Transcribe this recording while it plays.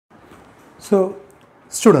So,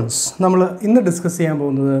 students, നമ്മൾ ഇന്ന് discuss ചെയ്യാൻ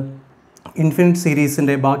പോകുന്നത് ഇൻഫിനിറ്റ്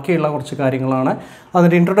സീരീസിൻ്റെ ബാക്കിയുള്ള കുറച്ച് കാര്യങ്ങളാണ്.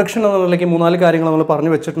 അതിൻ്റെ ഇൻട്രൊഡക്ഷൻ എന്നുള്ളതിലേക്ക് 3-4 കാര്യങ്ങൾ നമ്മൾ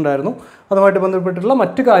പറഞ്ഞു വെച്ചിട്ടുണ്ടായിരുന്നു. അതുമായിട്ട് ബന്ധപ്പെട്ടിട്ടുള്ള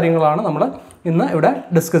മറ്റു കാര്യങ്ങളാണ് നമ്മൾ ഇന്ന് ഇവിടെ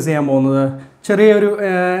ഡിസ്കസ് ചെയ്യാൻ പോകുന്നത്. ചെറിയൊരു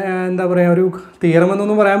എന്താ പറയുക, ഒരു തിയറം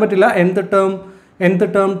എന്നൊന്നും പറയാൻ പറ്റില്ല. nth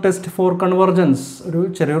term test for convergence ഒരു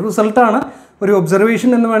ചെറിയൊരു റിസൾട്ടാണ്, ഒരു ഒബ്സർവേഷൻ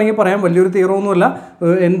എന്ന് വേണമെങ്കിൽ പറയാം. വലിയൊരു തിയറമൊന്നുമല്ല.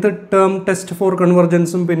 nth term ടെസ്റ്റ് ഫോർ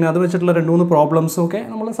കൺവെർജൻസും പിന്നെ അത് വെച്ചിട്ടുള്ള 2-3 പ്രോബ്ലംസും ഒക്കെ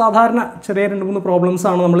നമ്മൾ സാധാരണ ചെറിയ 2-3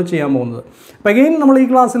 പ്രോബ്ലംസാണ് നമ്മൾ ചെയ്യാൻ പോകുന്നത്. അപ്പോൾ അഗെയിൻ നമ്മൾ ഈ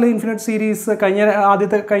ക്ലാസ്സിൽ ഇൻഫിനിറ്റ് സീരീസ് കഴിഞ്ഞ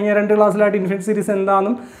 2 ക്ലാസ്സിലായിട്ട് ഇൻഫിനിറ്റ് സീരീസ്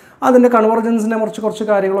എന്താണെന്നും അതിൻ്റെ കൺവെർജൻസിൻ്റെ കുറച്ച്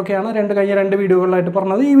കാര്യങ്ങളൊക്കെയാണ് കഴിഞ്ഞ 2 വീഡിയോകളിലായിട്ട്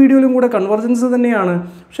പറഞ്ഞത്. ഈ വീഡിയോയിലും കൂടെ കൺവെർജൻസ് തന്നെയാണ്,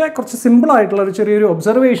 പക്ഷേ കുറച്ച് സിമ്പിളായിട്ടുള്ള ഒരു ചെറിയൊരു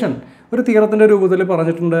ഒബ്സർവേഷൻ ഒരു തിയറത്തിൻ്റെ രൂപത്തിൽ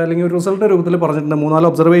പറഞ്ഞിട്ടുണ്ട്, അല്ലെങ്കിൽ ഒരു റിസൾട്ട് രൂപത്തിൽ പറഞ്ഞിട്ടുണ്ട്. 3-4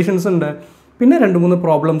 ഒബ്സർവേഷൻസ് ഉണ്ട്, പിന്നെ 2-3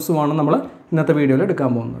 പ്രോബ്ലംസുമാണ് നമ്മൾ ഇന്നത്തെ വീഡിയോയിൽ എടുക്കാൻ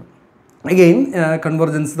പോകുന്നത്. അഗെയിൻ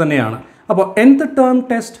കൺവെർജൻസ് തന്നെയാണ്. അപ്പോൾ nth term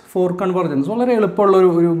test for convergence വളരെ എളുപ്പമുള്ള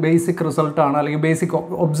ഒരു ബേസിക് റിസൾട്ടാണ്, അല്ലെങ്കിൽ basic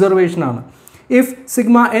ഒബ്സർവേഷനാണ്. If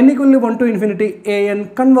sigma n equal to 1 to infinity an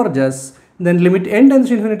converges, then limit n tends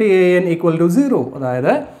to infinity an equal to 0.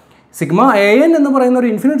 അതായത് സിഗ്മ an എന്ന് പറയുന്ന ഒരു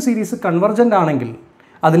ഇൻഫിനിറ്റ് സീരീസ് കൺവെർജൻ്റ് ആണെങ്കിൽ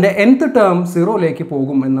അതിൻ്റെ nth ടേം 0ലേക്ക്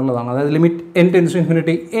പോകും എന്നുള്ളതാണ്. അതായത് limit n tends to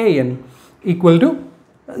infinity an equal to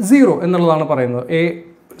 0 എന്നുള്ളതാണ് പറയുന്നത്.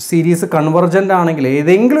 സീരീസ് കൺവെർജൻ്റ് ആണെങ്കിൽ,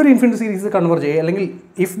 ഏതെങ്കിലും ഒരു ഇൻഫിനിറ്റ് സീരീസ് കൺവെർജ് ചെയ്യുക, അല്ലെങ്കിൽ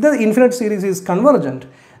if the infinite series is convergent,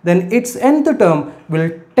 then its nth term will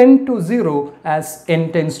tend to 0 as n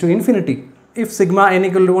tends to infinity. If sigma n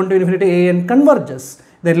equal to 1 to infinity an converges,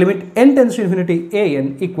 then limit n tends to infinity an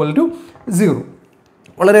equal to 0.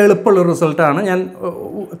 വളരെ എളുപ്പമുള്ള റിസൾട്ടാണ്. ഞാൻ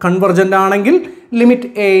convergent ആണെങ്കിൽ limit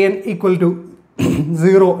an equal to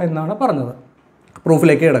 0 എന്നാണ് പറഞ്ഞത്.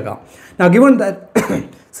 പ്രൂഫിലേക്ക് കിടക്കാം. Now given that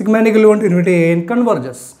sigma n equal to 1 to infinity an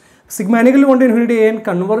converges, sigma n equal to 1 to infinity an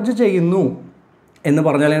converge ചെയ്യുന്നു എന്ന്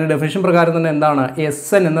പറഞ്ഞാൽ അതിൻ്റെ ഡെഫിനിഷൻ പ്രകാരം തന്നെ എന്താണ്,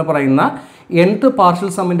 Sn എന്ന് പറയുന്ന nth പാർഷ്യൽ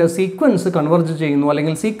സമ്മിൻ്റെ സീക്വൻസ് കൺവെർജ് ചെയ്യുന്നു,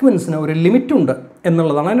 അല്ലെങ്കിൽ സീക്വൻസിന് ഒരു ലിമിറ്റ് ഉണ്ട്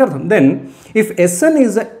എന്നുള്ളതാണ് അതിൻ്റെ അർത്ഥം. Then if Sn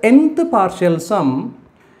is A nth partial some,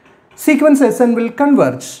 sequence Sn will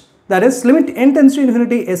converge. That is limit n tense to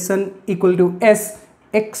infinity Sn equal to S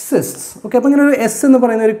എക്സിസ്റ്റ്സ്. Okay, അപ്പോൾ ഇങ്ങനെ ഒരു S എന്ന്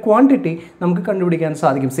പറയുന്ന ഒരു ക്വാണ്ടിറ്റി നമുക്ക് കണ്ടുപിടിക്കാൻ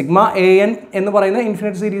സാധിക്കും. സിഗ്മ an എന്ന് പറയുന്ന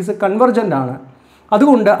ഇൻഫിനിറ്റ് സീരീസ് കൺവെർജൻ്റ് ആണ്.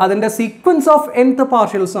 അതുകൊണ്ട് അതിൻ്റെ സീക്വൻസ് ഓഫ് nth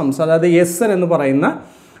പാർഷ്യൽ സംസ്, അതായത് Sn എന്ന് പറയുന്ന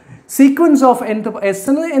sequence of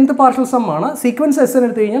nth partial some ആണ്. സീക്വൻസ് Sn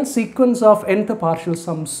എടുത്തു കഴിഞ്ഞാൽ സീക്വൻസ് ഓഫ് nth പാർഷ്യൽ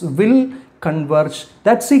സംസ് will converge,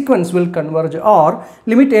 that sequence will converge, or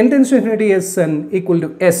limit n tends to infinity Sn equal to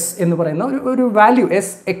S എന്ന് പറയുന്ന ഒരു വാല്യൂ S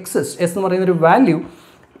exists. S എന്ന് പറയുന്ന ഒരു value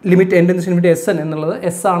limit n tends to infinity Sn എന്നുള്ളത്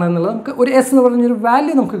S ആണ് എന്നുള്ളത് നമുക്ക് ഒരു S എന്ന് പറഞ്ഞൊരു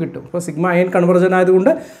വാല്യൂ നമുക്ക് കിട്ടും. അപ്പോൾ സിഗ്മ n കൺവെർജൻ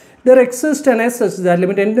ആയതുകൊണ്ട് there exists an S such that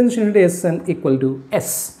limit n tends to infinity Sn equal to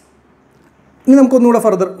S. ഇനി നമുക്കൊന്നുകൂടെ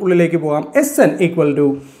ഫർദർ ഉള്ളിലേക്ക് പോകാം. Sn equal to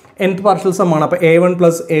nth partial some ആണ്. അപ്പോൾ a1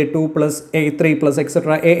 plus a2 plus a3 plus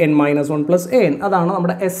etcetera an minus 1 plus an, അതാണ്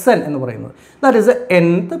നമ്മുടെ Sn എന്ന് പറയുന്നത്. That is A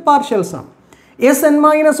nth partial some. Sn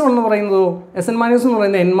minus 1 എന്ന് പറയുന്നതോ, Sn മൈനസ് എന്ന്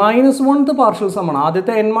പറയുന്നത് n minus 1th partial some ആണ്.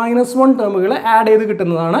 ആദ്യത്തെ n മൈനസ് 1 ടേമുകളെ ആഡ് ചെയ്ത്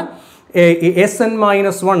കിട്ടുന്നതാണ് Sn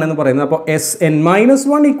മൈനസ് 1 എന്ന് പറയുന്നത്. അപ്പോൾ Sn minus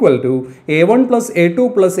 1 equal to a1 plus a2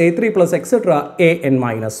 plus a3 plus etcetera an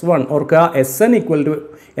minus 1. ഓർക്കുക, Sn equal to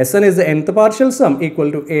Sn is the nth partial sum equal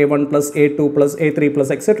to a1 plus a2 plus a3 plus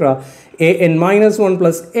etc. an minus 1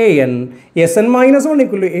 plus an. Sn minus 1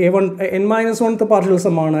 equal to a1 n minus 1th partial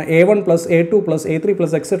sum ആണ്. a1 plus a2 plus a3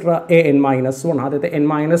 plus etc. an minus 1. ആദ്യത്തെ n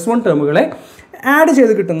minus 1 ടേമുകളെ add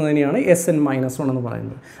ചെയ്ത് കിട്ടുന്നതിനെയാണ് Sn minus 1 എന്ന്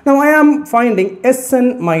പറയുന്നത്. Now I am finding Sn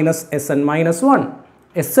minus Sn minus 1.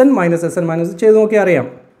 Sn minus Sn minus ചെയ്ത് നോക്കി അറിയാം.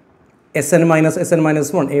 Sn minus Sn minus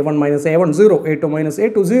 1, a1 minus a1 0, a2 minus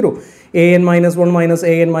a2 0, an minus 1 minus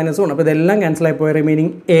an minus 1. അപ്പോൾ ഇതെല്ലാം cancel ആയി പോയ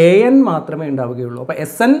റിമൈനിങ് an മാത്രമേ ഉണ്ടാവുകയുള്ളൂ. അപ്പോൾ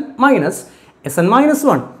Sn minus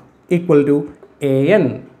 1 equal to an.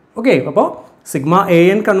 Okay, അപ്പോൾ സിഗ്മ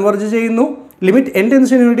an കൺവെർജ് ചെയ്യുന്നു. Limit n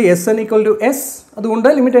tense to infinity Sn equal to S. അതുകൊണ്ട്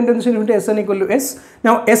limit n tense to infinity Sn equal to S.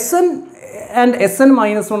 Now Sn and Sn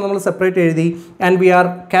minus 1 നമ്മൾ separate എഴുതി, and we are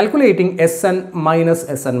calculating Sn minus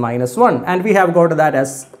Sn minus 1, and we have got that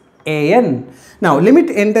as an. Now limit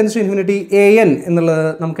n tends to infinity an എന്നുള്ളത്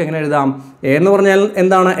നമുക്ക് എങ്ങനെ എഴുതാം? a എന്ന് പറഞ്ഞാൽ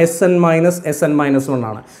എന്താണ്? Sn minus Sn minus 1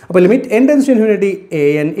 ആണ്. അപ്പോൾ limit n tends to infinity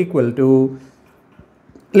an equal to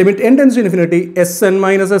limit n tends to infinity Sn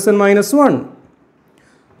minus Sn minus 1.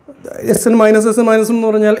 Sn minus Sn minus 1 എന്ന്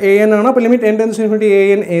പറഞ്ഞാൽ an ആണ്. അപ്പോൾ limit n tends to infinity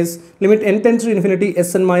an is limit n tends to infinity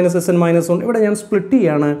Sn minus Sn minus 1. ഇവിടെ ഞാൻ split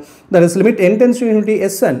ചെയ്യാണ്. That is limit n tends to infinity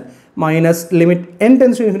Sn minus limit n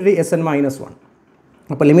tends to infinity Sn minus 1.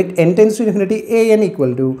 അപ്പോൾ limit n tense to infinity an equal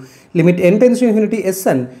to limit n tense to infinity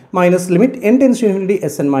Sn minus limit n tense to infinity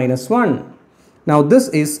Sn minus 1. Now this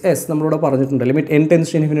is S. നമ്മളിവിടെ പറഞ്ഞിട്ടുണ്ട് limit n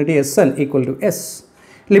tense to infinity Sn equal to S.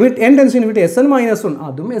 Limit n tense infinity Sn-1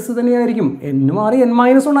 അതും S തന്നെയായിരിക്കും. n മാറി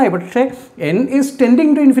n-1 ആയി. പക്ഷേ n is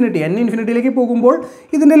tending to infinity. n ഇൻഫിനിറ്റിയിലേക്ക് പോകുമ്പോൾ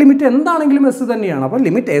ഇതിൻ്റെ ലിമിറ്റ് എന്താണെങ്കിലും എസ് തന്നെയാണ്. അപ്പോൾ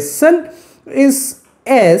limit Sn is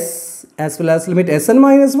s as well as limit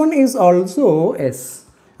Sn-1 is also s.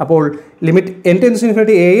 അപ്പോൾ limit n tense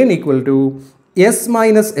infinity an equal to s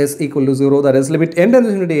minus s equal to 0, that is limit n tense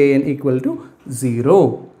infinity an equal to 0.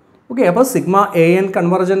 Okay, അപ്പോൾ sigma an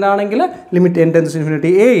convergent ആണെങ്കിൽ limit n tense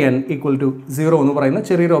infinity an equal to 0 എന്ന് പറയുന്ന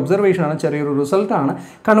ചെറിയൊരു ഒബ്സർവേഷനാണ്, ചെറിയൊരു റിസൾട്ടാണ്.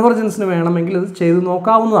 കൺവെർജൻസിന് വേണമെങ്കിൽ ഇത് ചെയ്ത്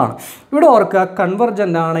നോക്കാവുന്നതാണ്. ഇവിടെ ഓർക്കുക,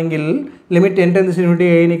 കൺവെർജൻ്റ് ആണെങ്കിൽ limit n tense infinity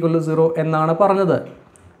an equal to 0 എന്നാണ് പറഞ്ഞത്.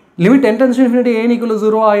 Limit n tense infinity an equal to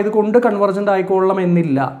 0 ആയതുകൊണ്ട് കൺവെർജൻ്റ് ആയിക്കൊള്ളണം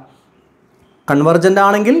എന്നില്ല. കൺവെർജൻ്റ്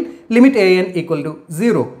ആണെങ്കിൽ ലിമിറ്റ് an equal to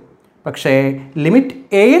 0. പക്ഷേ ലിമിറ്റ്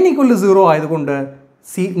an equal to 0 ആയതുകൊണ്ട്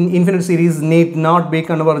infinite series need not be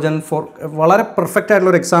convergent four. വളരെ perfect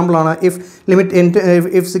ആയിട്ടുള്ള ഒരു എക്സാമ്പിളാണ്. If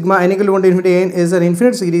sigma n equal to 1 to infinity an is an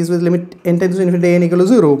infinite series with limit n tends to infinity an equal to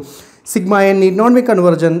 0, sigma n need not be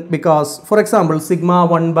convergent because, for example, sigma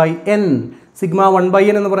 1 by n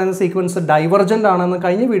എന്ന് പറയുന്ന sequence divergent ആണെന്ന്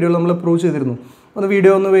കഴിഞ്ഞ വീഡിയോയിൽ നമ്മൾ prove ചെയ്തിരുന്നു. ഒന്ന്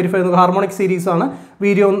video ഒന്ന് verify ചെയ്തു. ഹാർമോണിക് സീരീസ് ആണ്.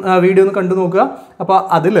 വീഡിയോ ഒന്ന് കണ്ടു നോക്കുക. അപ്പോൾ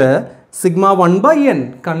അതിൽ സിഗ്മ 1 by n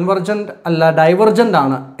കൺവെർജൻ്റ് അല്ല, ഡൈവർജൻ്റ്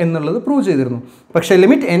ആണ് എന്നുള്ളത് പ്രൂവ് ചെയ്തിരുന്നു. പക്ഷേ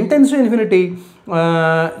limit n tense to infinity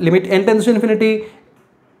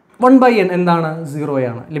 1 by n എന്താണ്? 0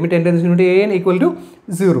 ആണ്. Limit n tense to infinity an equal to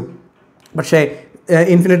 0. പക്ഷേ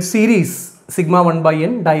infinite series sigma 1 by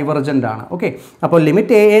n divergent ആണ്. ഓക്കെ, അപ്പോൾ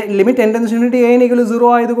limit n tense to infinity an equal to 0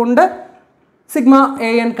 ആയതുകൊണ്ട് sigma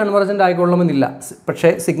an convergent ആയിക്കൊള്ളണമെന്നില്ല. പക്ഷേ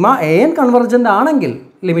sigma an convergent ആണെങ്കിൽ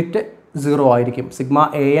limit 0 ആയിരിക്കും. Sigma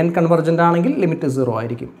an convergent ആണെങ്കിൽ limit 0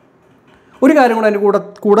 ആയിരിക്കും. ഒരു കാര്യം കൂടെ അതിൻ്റെ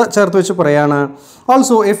കൂടെ ചേർത്ത് വെച്ച് പറയാണ്.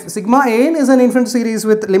 Also if sigma an is an infinite series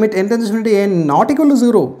with limit n tends to infinity an not equal to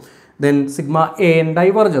 0, then sigma an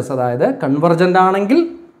diverges. അതായത് കൺവെർജൻ്റ് ആണെങ്കിൽ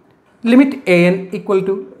limit an equal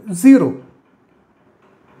to 0.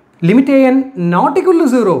 Limit an not equal to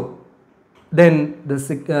 0, then the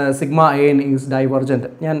sigma an is divergent.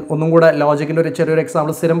 ഞാൻ ഒന്നും കൂടെ ലോജിക്കിൻ്റെ ഒരു ചെറിയൊരു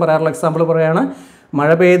example, സ്ഥിരം പറയാറുള്ള example പറയാണ്. മഴ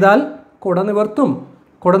പെയ്താൽ കുട നിവർത്തും,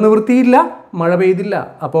 കുട നിവർത്തിയില്ല, മഴ പെയ്തില്ല.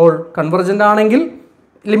 അപ്പോൾ കൺവെർജൻ്റ് ആണെങ്കിൽ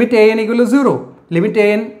limit an equal to 0, limit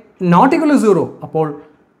an not equal to 0, അപ്പോൾ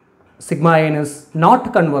sigma an is not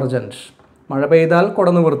convergent. മഴ പെയ്താൽ കുട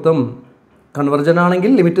നിവർത്തും, കൺവെർജൻ്റ്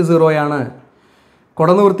ആണെങ്കിൽ ലിമിറ്റ് 0 ആണ്. കുട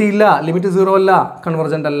നിവർത്തിയില്ല, ലിമിറ്റ് 0 അല്ല,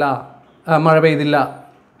 കൺവെർജൻ്റ് അല്ല. മഴ പെയ്തില്ല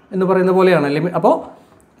എന്ന് പറയുന്ന പോലെയാണ്. അപ്പോൾ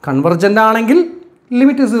കൺവെർജൻ്റ് ആണെങ്കിൽ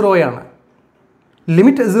ലിമിറ്റ് 0 ആണ്.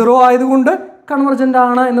 ലിമിറ്റ് 0 ആയതുകൊണ്ട് കൺവെർജൻ്റ്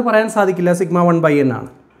ആണ് എന്ന് പറയാൻ സാധിക്കില്ല. സിഗ്മ 1 by n ആണ്.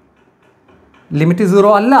 ലിമിറ്റ്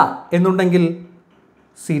 0 അല്ല എന്നുണ്ടെങ്കിൽ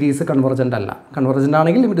സീരീസ് കൺവെർജൻ്റ് അല്ല. കൺവെർജൻ്റ്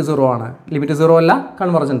ആണെങ്കിൽ ലിമിറ്റ് 0 ആണ്. ലിമിറ്റ് 0 അല്ല,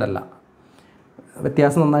 കൺവെർജൻ്റ് അല്ല.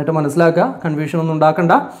 വ്യത്യാസം നന്നായിട്ട് മനസ്സിലാക്കുക, കൺഫ്യൂഷൻ ഒന്നും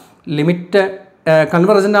ഉണ്ടാക്കണ്ട. ലിമിറ്റ്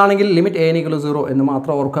കൺവെർജൻ്റ് ആണെങ്കിൽ ലിമിറ്റ് an equal to 0 എന്ന്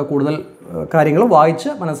മാത്രം ഓർക്കുക. കൂടുതൽ കാര്യങ്ങൾ വായിച്ച്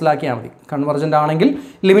മനസ്സിലാക്കിയാൽ മതി. കൺവെർജൻ്റ് ആണെങ്കിൽ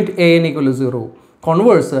limit an equal to 0.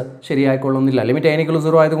 Converse ശരിയായിക്കൊള്ളുന്നില്ല. Limit n equal to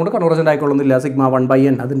 0 ആയതുകൊണ്ട് കൺവെർജൻ്റ് ആയിക്കൊള്ളുന്നില്ല. സിഗ്മ 1 by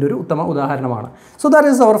n അതിൻ്റെ ഒരു ഉത്തമ ഉദാഹരണമാണ്. So that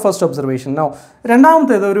is our first observation. Now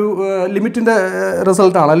രണ്ടാമത്തേത് ഒരു ലിമിറ്റിൻ്റെ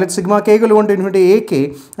റിസൾട്ടാണ്. Let sigma k equal to 1 to infinity ak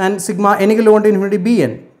and sigma n equal to 1 to infinity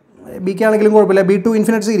bn. B K ആണെങ്കിലും കുഴപ്പമില്ല. b to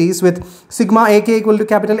infinite series with sigma ak equal to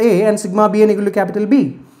capital A and sigma bn equal to capital B.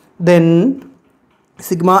 Then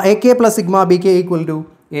sigma ak plus sigma bk equal to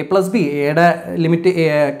a plus b. എയുടെ limit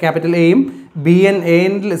capital എയും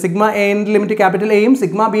sigma an limit capital എയും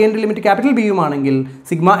sigma bn limit capital ബിയും ആണെങ്കിൽ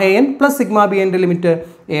sigma an plus sigma bn limit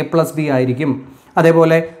a plus B ആയിരിക്കും.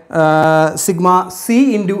 അതേപോലെ sigma c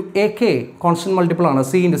into A K constant multiple ആണ്.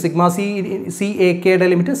 Sigma C A കെയുടെ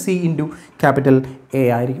limit c into capital A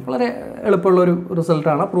ആയിരിക്കും. വളരെ എളുപ്പമുള്ളൊരു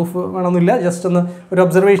റിസൾട്ടാണ്. പ്രൂഫ് വേണമെന്നില്ല, ജസ്റ്റ് ഒന്ന് ഒരു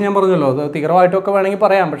ഒബ്സർവേഷൻ ഞാൻ പറഞ്ഞല്ലോ. അത് തീവ്രമായിട്ടൊക്കെ വേണമെങ്കിൽ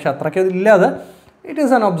പറയാം, പക്ഷേ അത്രയ്ക്ക് ഇല്ലാതെ ഇറ്റ്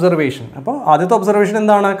ഈസ് ആൻ ഒബ്സർവേഷൻ. അപ്പോൾ ആദ്യത്തെ ഒബ്സർവേഷൻ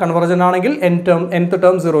എന്താണ്? കൺവെർജൻ്റ് ആണെങ്കിൽ nth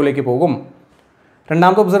ടേം 0ലേക്ക് പോകും.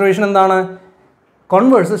 രണ്ടാമത്തെ ഒബ്സർവേഷൻ എന്താണ്?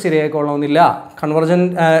 കോൺവേഴ്സ് ശരിയായിക്കൊള്ളണമെന്നില്ല.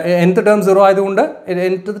 nth ടേം 0 ആയതുകൊണ്ട്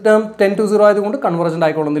nth ടേം 10 to 0 ആയതുകൊണ്ട് convergent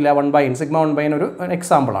ആയിക്കൊള്ളുന്നില്ല. 1 by n sigma 1 by n ഒരു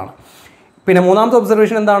എക്സാമ്പിളാണ്. പിന്നെ മൂന്നാമത്തെ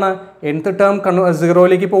ഒബ്സർവേഷൻ എന്താണ്? nth ടേം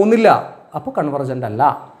 0ലേക്ക് പോകുന്നില്ല, അപ്പോൾ കൺവെർജൻ്റ് അല്ല.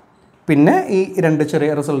 പിന്നെ ഈ രണ്ട് ചെറിയ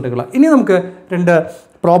റിസൾട്ടുകൾ. ഇനി നമുക്ക് രണ്ട്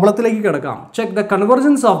പ്രോബ്ലത്തിലേക്ക് കിടക്കാം. Check the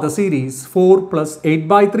convergence of the series 4 +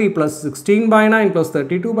 8/3 + 16/9 +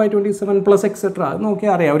 32/27 + etcetera. അത്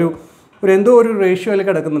നോക്കിയാൽ അറിയാം, ഒരു എന്തോ ഒരു റേഷ്യോയിൽ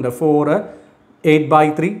കിടക്കുന്നുണ്ട്. 4,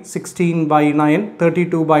 8/3, 16/9,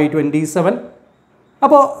 32/27.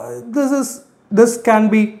 അപ്പോൾ this can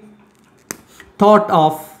be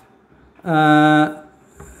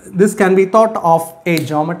thought of A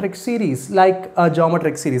geometric series, like A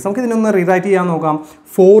geometric series. നമുക്ക് ഇതിനൊന്ന് റീറൈറ്റ് ചെയ്യാൻ നോക്കാം.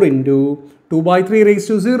 4 × 2/3 raised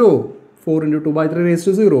to 0, 4 into 2 by 3 raised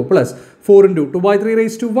to 0 plus 4 into 2 by 3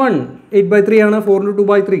 raised to 1. 8 by 3 ആണ് 4 into 2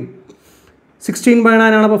 by 3. 16 by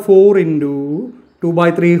 9 ആണ് അപ്പോൾ 4 into 2 by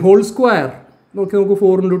 3 whole square. നോക്കി നോക്കൂ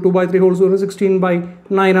 4 into 2 by 3 whole square 16 by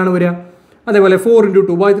 9 ആണ് വരിക. അതേപോലെ 4 into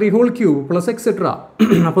 2 by 3 whole cube plus etc.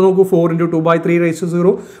 അപ്പോൾ നോക്കൂ 4 into 2 by 3 raised to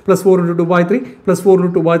 0 plus 4 into 2 by 3 plus 4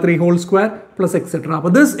 into 2 by 3 whole square plus etc.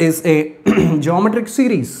 അപ്പോൾ this is a geometric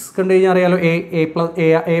series. കണ്ടു കഴിഞ്ഞാൽ അറിയാലോ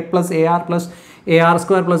a plus ar plus ar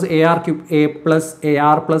square plus ar cube a plus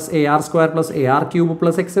ar square plus ar cube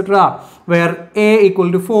plus etc. where a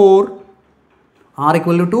equal to 4 r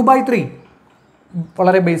equal to 2 by 3.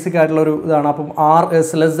 വളരെ basic ആയിട്ടുള്ളൊരു ഇതാണ്. അപ്പം r is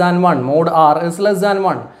less than 1 mod r is less than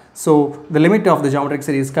 1. So the limit of the geometric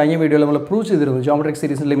series കഴിഞ്ഞ വീഡിയോയിൽ നമ്മൾ prove ചെയ്തിരുന്നു. geometric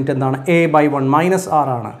series limit എന്താണ്? a by 1 minus r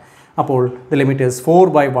ആണ്. അപ്പോൾ the limit is 4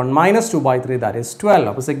 by 1 minus 2 by 3, that is 12.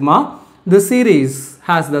 അപ്പോൾ sigma the series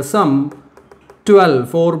has the sum 12,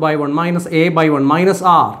 4 by 1 minus a by 1 minus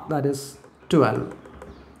r, that is 12.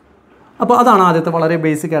 അപ്പോൾ അതാണ് ആദ്യത്തെ വളരെ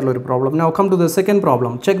ബേസിക് ആയിട്ടുള്ള ഒരു problem. Now come to the second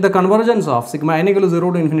problem. Check the convergence of sigma n equal to 0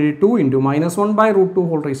 to infinity 2 into minus 1 by root 2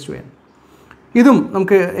 whole raised to n. ഇതും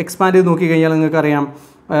നമുക്ക് expand ചെയ്ത് നോക്കി കഴിഞ്ഞാൽ നിങ്ങൾക്കറിയാം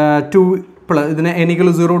 2 പ്ലസ് ഇതിന് n equal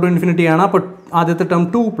to 0 to infinity ആണ്. അപ്പോൾ ആദ്യത്തെ term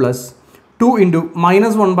 2 plus 2 into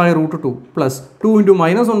minus 1 by root 2 plus 2 into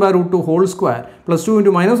minus 1 by root 2 whole square plus 2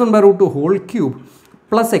 into minus 1 by root 2 whole cube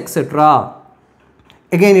plus etc.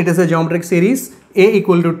 Again it is a geometric series. A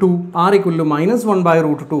equal to 2, r equal to minus 1 by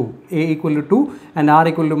root 2. A equal to 2 and r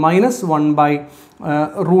equal to minus 1 by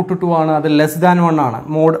root 2 ആണ്. അത് less than 1 ആണ്.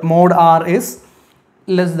 mod r is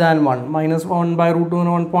less than 1. minus 1 by root 2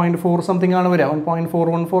 1.4 something ആണ് വരിക.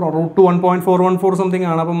 1.414 root 2 1.414 something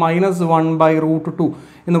ആണ്. അപ്പോൾ minus 1 by root 2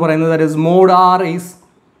 എന്ന് പറയുന്നത് that is mod r is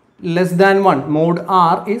less than 1. mod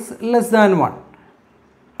r is less than 1.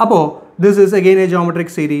 അപ്പോൾ this is again a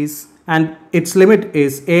geometric series and its limit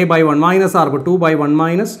is a by 1 minus r, but 2 by 1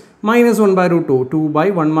 minus 1 by root 2. 2 by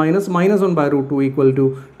 1 minus 1 by root 2 equal to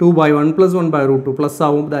 2 by 1 plus 1 by root 2 plus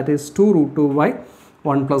ആവും, that is 2 root 2 by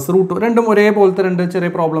 1 plus root 2. രണ്ടും ഒരേപോലത്തെ രണ്ട് ചെറിയ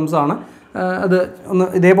problems ആണ്. അത് ഒന്ന്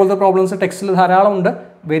ഇതേപോലത്തെ problems ടെക്സ്റ്റിൽ ധാരാളം ഉണ്ട്.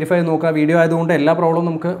 വെരിഫൈ നോക്കുക. വീഡിയോ ആയതുകൊണ്ട് എല്ലാ പ്രോബ്ലവും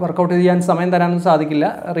നമുക്ക് വർക്കൗട്ട് ചെയ്യാൻ സമയം തരാനൊന്നും സാധിക്കില്ല.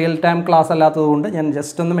 റിയൽ ടൈം ക്ലാസ് അല്ലാത്തതുകൊണ്ട് ഞാൻ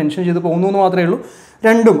ജസ്റ്റ് ഒന്ന് മെൻഷൻ ചെയ്ത് പോകുന്നു എന്ന് മാത്രമേ ഉള്ളൂ.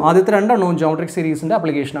 രണ്ടും ആദ്യത്തെ രണ്ടെണ്ണവും ജോമെട്രിക് സീരീസിൻ്റെ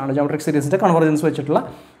ആപ്ലിക്കേഷനാണ്. ജോമെട്രിക് സീരീസിൻ്റെ കൺവർജൻസ് വെച്ചിട്ടുള്ള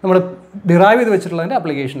നമ്മൾ ഡിറൈവ് ചെയ്ത് വെച്ചിട്ടുള്ളതിൻ്റെ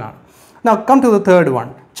ആപ്ലിക്കേഷനാണ്. Now come to the third one.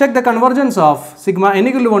 Check the convergence of sigma n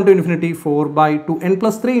equal to 1 to infinity 4 by 2n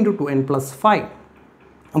plus 3 into 2n plus 5.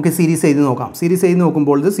 നമുക്ക് സീരീസ് എഴുതി നോക്കാം. സീരീസ് എഴുതി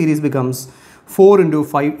നോക്കുമ്പോൾ ഇത് സീരീസ് ബിക്കംസ്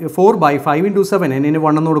 4 by 5 into 7. എന്നിന്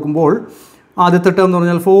 1 എന്ന് കൊടുക്കുമ്പോൾ ആദ്യത്തെ ടേം എന്ന്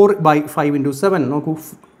പറഞ്ഞാൽ 4 by 5 into 7. നോക്കൂ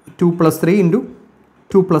 2 plus 3 into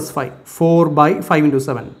 2 plus 5. 4 by 5 into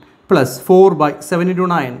 7 plus 4 by 7 into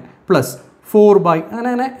 9 plus 4 by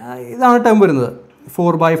അങ്ങനെ ഇതാണ് ടേം വരുന്നത്.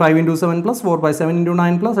 4 by 5 into 7 plus 4 by 7 into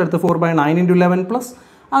 9 plus അടുത്ത് 4 by 9 into 11 plus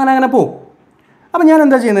അങ്ങനെ പോകും. അപ്പോൾ ഞാൻ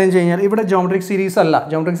എന്താ ചെയ്യുന്നതെന്ന് വെച്ച് കഴിഞ്ഞാൽ ഇവിടെ ജോമെട്രിക് സീരീസ് അല്ല.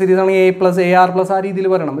 ജോമെട്രിക് സീരീസ് ആണെങ്കിൽ a plus ar plus ആ രീതിയിൽ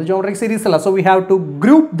വരണം. ഇത് ജോമെട്രിക് സീരീസ് അല്ല. So we have to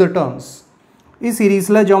group the terms. ഈ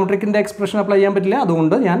സീരീസിൽ ജോമെട്രിക്കിൻ്റെ എക്സ്പ്രഷൻ അപ്ലൈ ചെയ്യാൻ പറ്റില്ല.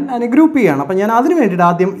 അതുകൊണ്ട് ഞാൻ അതിനെ ഗ്രൂപ്പ് ചെയ്യുകയാണ്. അപ്പോൾ ഞാൻ അതിന് വേണ്ടിയിട്ട്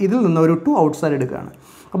ആദ്യം ഇതിൽ നിന്ന് ഒരു 2 ഔട്ട്സൈഡ് എടുക്കുകയാണ്.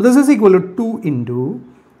 അപ്പോൾ this is equal to 2 into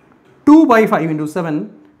 2 by 5 into 7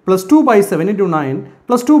 plus 2 by 7 into 9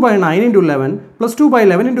 plus 2 by 9 into 11 plus 2 by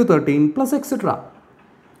 11 into 13 plus etc.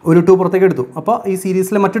 ഒരു 2 പുറത്തേക്ക് എടുത്തു. അപ്പോൾ ഈ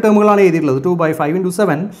സീരീസിലെ മറ്റ് ടേമുകളാണ് എഴുതിയിട്ടുള്ളത്. 2 by 5 into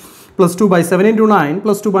 7 plus 2 by 7 into 9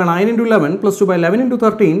 plus 2 by 9 into 11 plus 2 by 11 into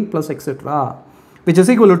 13 plus etc. which is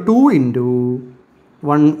equal to 2 into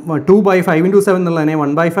 2 by 5 into 7 എന്നുള്ളതിനെ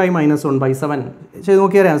 1 by 5 minus 1 by 7 ചെയ്ത്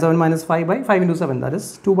നോക്കിയറിയാം. 7 minus 5 by 5 into 7, that is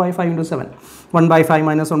 2 by 5 into 7. 1 by 5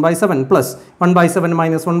 minus 1 by 7 plus 1 by 7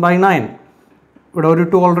 minus 1 by 9. ഇവിടെ ഒരു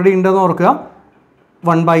 2 already ഉണ്ടെന്ന് ഓർക്കുക.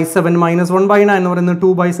 1 by 7 minus 1 by 9 എന്ന് പറയുന്നത്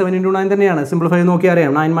 2 by 7 into 9 തന്നെയാണ്. Simplify നോക്കി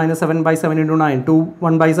അറിയാം. 9 minus 7 by 7 into 9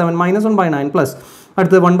 1 by 7 minus 1 by 9 plus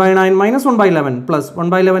അടുത്ത് 1 by 9 minus 1 by 11 plus 1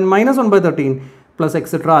 by 11 minus 1 by 13 plus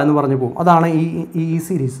etc. എന്ന് പറഞ്ഞു പോകും. അതാണ് ഈ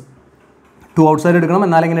സീരീസ്. 2 ഔട്ട്സൈഡ് എടുക്കണം,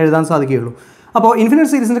 എന്നാലും ഇങ്ങനെ എഴുതാൻ സാധിക്കുകയുള്ളൂ. അപ്പോൾ ഇൻഫിനിറ്റ്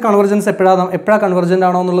സീരീസിൻ്റെ കൺവർജൻസ് എപ്പോഴാണ് കൺവർജൻ്റ്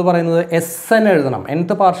ആണോ എന്നുള്ളത് പറയുന്നത് SN എഴുതണം.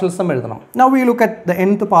 nth പാർഷ്യൽ സം എഴുതണം. Now we look at the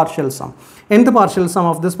nth partial sum. nth partial sum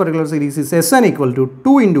of this particular series is SN equal to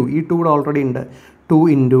 2 into ഈ 2 ഇവിടെ ഓൾറെഡി ഉണ്ട്. 2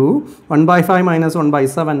 into 1 by 5 minus 1 by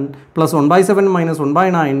 7 plus 1 by 7 minus 1 by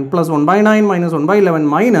 9 plus 1 by 9 minus 1 by 11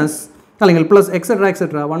 minus അല്ലെങ്കിൽ plus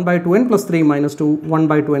etcetera 1 by 2n plus 3 minus 1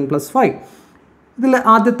 by 2n plus 5. ഇതിൽ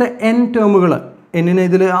ആദ്യത്തെ n ടേമുകൾ എന്നിന്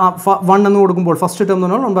ഇതിൽ 1 എന്ന് കൊടുക്കുമ്പോൾ ഫസ്റ്റ് ടേം എന്ന്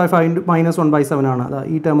പറഞ്ഞാൽ 1 by 5 minus 1 by 7 ആണ്. അതാ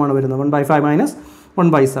ഈ ടേമാണ് വരുന്നത്. 1 by 5 minus 1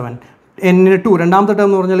 by 7. എന്നിന് 2 രണ്ടാമത്തെ ടേം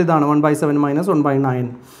എന്ന് പറഞ്ഞാൽ ഇതാണ് 1 by 7 minus 1 by 9.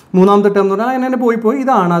 മൂന്നാമത്തെ ടേം എന്ന് പറഞ്ഞാൽ എന്നെ പോയി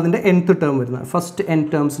ഇതാണ് അതിൻ്റെ nth ടേം വരുന്നത്. ഫസ്റ്റ് n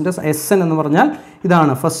ടേംസിൻ്റെ SN എന്ന് പറഞ്ഞാൽ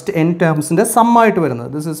ഇതാണ് ഫസ്റ്റ് n ടേംസിൻ്റെ സമ്മായിട്ട്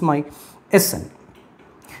വരുന്നത്. This is my SN.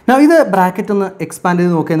 Now, this bracket is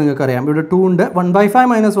expanded. Okay, you can 2 ഉണ്ട് 1/5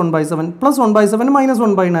 minus 1/7 plus 1/7 minus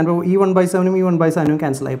 1/9. അപ്പോൾ ഈ 1/7 ഈ 1/7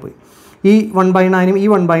 ക്യാൻസൽ ആയി പോയി. ഈ 1/9 ഈ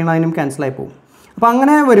 1/9 ക്യാൻസൽ ആയി പോകും. അപ്പോൾ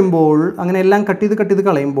അങ്ങനെ വരുമ്പോൾ അങ്ങനെ എല്ലാം കട്ട് ചെയ്ത്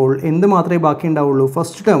കളയുമ്പോൾ എന്ത് മാത്രമേ ബാക്കി ഉണ്ടാവുള്ളൂ?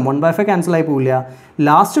 ഫസ്റ്റ് ടേം 1/5 ക്യാൻസൽ ആയി പോവില്ല.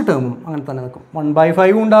 ലാസ്റ്റ് ടേമും അങ്ങനെ തന്നെ നിൽക്കും.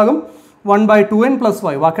 1/5 ഉണ്ടാകും, 1/2n plus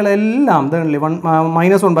 5 ബാക്കിയുള്ള എല്ലാം ഇതല്ലേ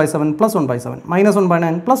minus 1/7 plus 1/7 minus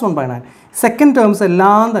 1/9 plus 1/9. Second terms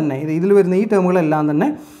എല്ലാം തന്നെ ഇതിൽ വരുന്ന ഈ ടേമുകളെല്ലാം തന്നെ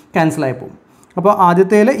ക്യാൻസൽ ആയി പോകും. അപ്പോൾ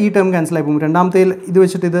ആദ്യത്തേൽ ഈ ടേം ക്യാൻസൽ ആയി പോകും, രണ്ടാമത്തേൽ ഇത്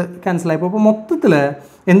വെച്ചിട്ട് ഇത് ക്യാൻസൽ ആയി പോകും. അപ്പോൾ മൊത്തത്തിൽ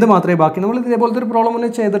എന്ത് മാത്രമേ ബാക്കി, നമ്മൾ ഇതേപോലത്തെ ഒരു പ്രോബ്ലം മുന്നേ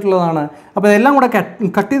ചെയ്തിട്ടുള്ളതാണ്. അപ്പോൾ ഇതെല്ലാം കൂടെ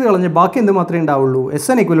കട്ട് ചെയ്ത് കളഞ്ഞ് ബാക്കി എന്ത് മാത്രമേ ഉണ്ടാവുള്ളൂ?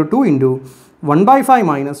 Sn = 2 × 1/5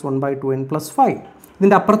 minus 1/2n plus 5.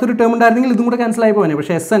 ഇതിൻ്റെ അപ്പുറത്തൊരു ടേം ഉണ്ടായിരുന്നെങ്കിൽ ഇതും കൂടെ ക്യാൻസൽ ആയി പോകാനേ.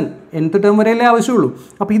 പക്ഷേ Sn nth ടേം വരെയല്ലേ ആവശ്യമുള്ളൂ.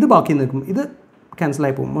 അപ്പോൾ ഇത് ബാക്കി നിൽക്കും, ഇത് ക്യാൻസൽ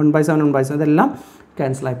ആയി പോകും. 1/7 1/7 ഇതെല്ലാം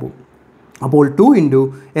ക്യാൻസൽ ആയി പോകും. അപ്പോൾ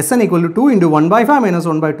Sn = 2 × 1/5 minus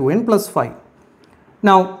 1/2n plus 5.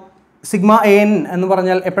 Now, sigma an എന്ന്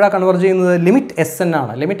പറഞ്ഞാൽ എപ്പോഴാണ് കൺവേർജ് ചെയ്യുന്നത്? ലിമിറ്റ് Sn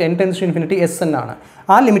ആണ്. Limit n tense to infinity Sn ആണ്.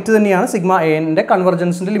 ആ ലിമിറ്റ് തന്നെയാണ് സിഗ്മ an-ൻ്റെ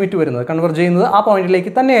കൺവർജൻസിൻ്റെ ലിമിറ്റ് വരുന്നത്. കൺവേർജ് ചെയ്യുന്നത് ആ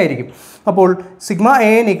പോയിന്റിലേക്ക് തന്നെയായിരിക്കും. അപ്പോൾ sigma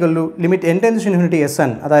an = limit n tense to infinity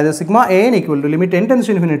Sn, അതായത് sigma an = limit n tense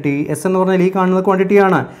to infinity Sn എന്ന് പറഞ്ഞാൽ ഈ കാണുന്ന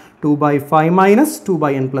ക്വാണ്ടിറ്റിയാണ് 2/5 minus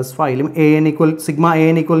 2/n plus 5. Sigma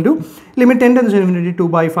an = limit n tense to infinity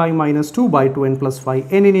 2/5 minus 2/2n plus 5.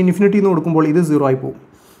 n infinity എന്ന് കൊടുക്കുമ്പോൾ ഇത് 0 ആയി പോകും.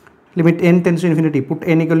 Limit n tends to infinity, put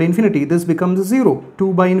n = infinity, this becomes 0.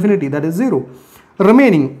 2/infinity, that is 0.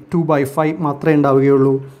 Remaining 2/5 മാത്രമേ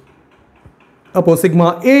ഉണ്ടാവുകയുള്ളൂ. അപ്പോൾ സിഗ്മ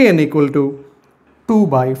an =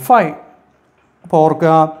 2/5. അപ്പോൾ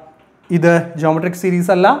ഓർക്കുക, ഇത് ജോമെട്രിക്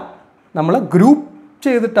സീരീസ് അല്ല, നമ്മൾ ഗ്രൂപ്പ്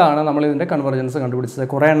ചെയ്തിട്ടാണ് നമ്മൾ ഇതിൻ്റെ കൺവർജൻസ് കണ്ടുപിടിച്ചത്.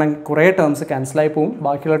 കുറേ ടേംസ് ക്യാൻസലായി പോകും.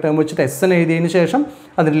 ബാക്കിയുള്ള ടേം വെച്ചിട്ട് Sn എഴുതിയതിന് ശേഷം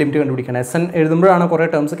അതിൻ്റെ ലിമിറ്റ് കണ്ടുപിടിക്കണം. Sn എഴുതുമ്പോഴാണ് കുറേ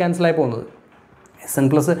ടേംസ് ക്യാൻസലായി പോകുന്നത്. Sn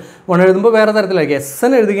 + 1 എഴുതുമ്പോൾ വേറെ തരത്തിലായിരിക്കും.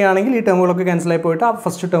 Sn എഴുതുകയാണെങ്കിൽ ഈ ടേമുകളൊക്കെ ക്യാൻസലായി പോയിട്ട് ആ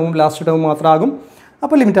ഫസ്റ്റ് ടേമും ലാസ്റ്റ് ടേമും മാത്രമാകും.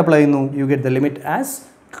 അപ്പോൾ ലിമിറ്റ് അപ്ലൈ ചെയ്യുന്നു, you get the limit as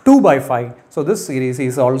 2/5. So this series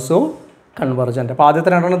is also convergent. അപ്പോൾ ആദ്യത്തെ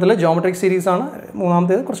രണ്ടെണ്ണത്തിൽ ജോമെട്രിക് സീരീസാണ്,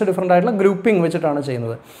 മൂന്നാമത്തേത് കുറച്ച് ഡിഫറൻ്റ് ആയിട്ടുള്ള ഗ്രൂപ്പിംഗ് വെച്ചിട്ടാണ്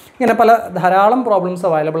ചെയ്യുന്നത്. ഇങ്ങനെ ധാരാളം പ്രോബ്ലംസ്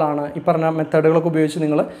അവൈലബിൾ ആണ്. ഈ പറഞ്ഞ മെത്തേഡുകളൊക്കെ ഉപയോഗിച്ച്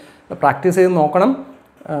നിങ്ങൾ പ്രാക്ടീസ് ചെയ്ത് നോക്കണം.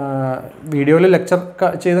 വീഡിയോയിൽ ലെക്ചർ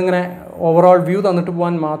ചെയ്തിങ്ങനെ ഓവറോൾ വ്യൂ തന്നിട്ട്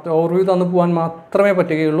പോകാൻ മാത്രമേ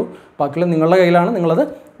പറ്റുകയുള്ളൂ. ബാക്കിയുള്ള നിങ്ങളുടെ കയ്യിലാണ്, നിങ്ങളത്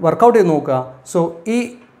വർക്കൗട്ട് ചെയ്ത് നോക്കുക. സോ ഈ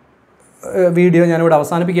വീഡിയോ ഞാനിവിടെ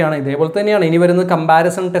അവസാനിപ്പിക്കുകയാണ്. ഇതേപോലെ തന്നെയാണ് ഇനി വരുന്നത്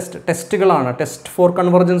comparison ടെസ്റ്റുകളാണ്. Test for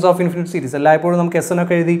convergence of infinite series. എല്ലായ്പ്പോഴും നമുക്ക് Sn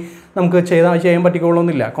ഒക്കെ എഴുതി നമുക്ക് ചെയ്യാൻ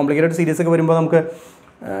പറ്റിക്കൊള്ളുന്നില്ല. കോംപ്ലിക്കേറ്റഡ് സീരീസ് ഒക്കെ വരുമ്പോൾ നമുക്ക്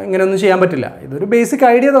ഇങ്ങനെയൊന്നും ചെയ്യാൻ പറ്റില്ല. ഇതൊരു ബേസിക്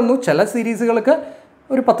ഐഡിയ തന്നു. ചില സീരീസുകൾക്ക്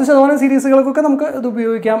ഒരു 10% സീരീസുകൾക്കൊക്കെ നമുക്ക് ഇത്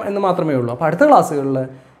ഉപയോഗിക്കാം എന്ന് മാത്രമേ ഉള്ളൂ. അപ്പോൾ അടുത്ത ക്ലാസ്സുകളിൽ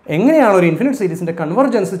എങ്ങനെയാണ് ഒരു ഇൻഫിനിറ്റ് സീരീസിൻ്റെ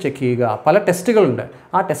കൺവർജൻസ് ചെക്ക് ചെയ്യുക, പല ടെസ്റ്റുകളുണ്ട്.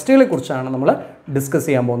 ആ ടെസ്റ്റുകളെ കുറിച്ചാണ് നമ്മൾ ഡിസ്കസ്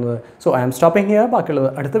ചെയ്യാൻ പോകുന്നത്. So I am stopping here. ബാക്കിയുള്ളത്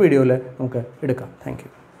അടുത്ത വീഡിയോയിൽ നമുക്ക് എടുക്കാം. Thank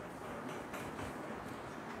you.